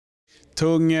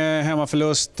Tung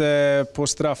hemmaförlust på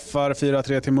straffar,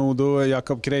 4-3 till MODO.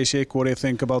 Jakub Krejcik, what do you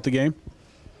think about the game?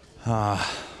 I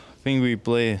think we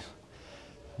play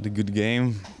the good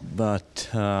game, but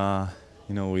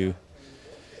you know we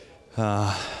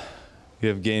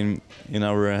have game in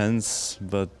our hands,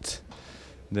 but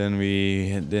then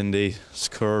they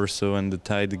score and they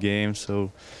tie the game.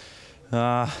 So,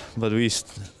 but we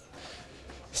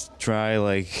try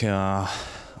like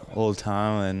all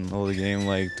time and all the game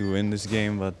like to win this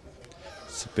game, but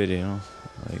it's a pity, you know,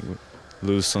 like we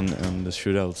lose on the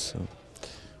shootouts. So.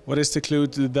 What is the clue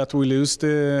that we lose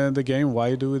the game?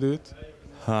 Why do we do it?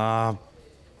 I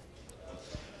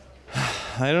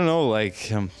don't know.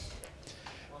 Like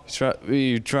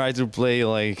we try to play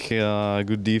like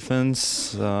good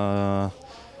defense. We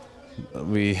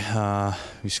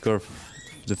score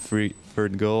the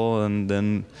third goal, and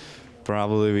then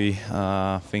probably we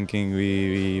thinking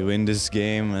we win this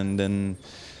game, and then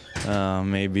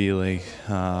maybe like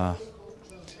a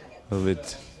little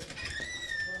bit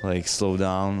like slow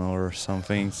down or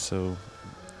something. So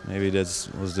maybe that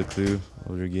was the clue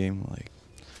of the game. Like,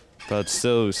 but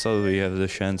still we have the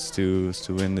chance to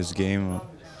win this game.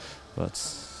 But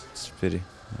it's a pity.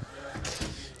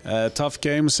 Tough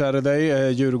game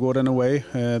Saturday, Djurgården away,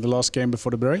 the last game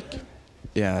before the break.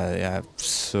 Yeah.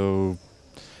 So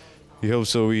we hope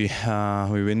so. We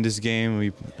win this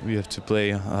game. We have to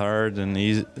play hard and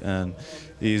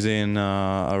easy in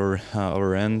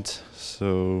our end.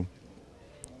 So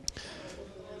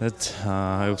that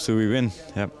I hope so we win.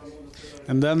 Yeah.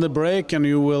 And then the break, and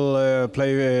you will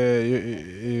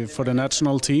play for the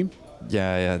national team.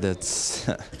 Yeah. That's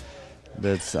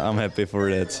I'm happy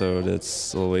for that. So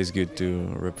that's always good to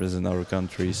represent our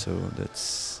country. So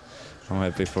I'm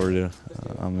happy for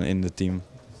I'm in the team.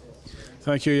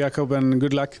 Thank you, Jakub, and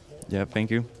good luck. Yeah,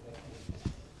 thank you.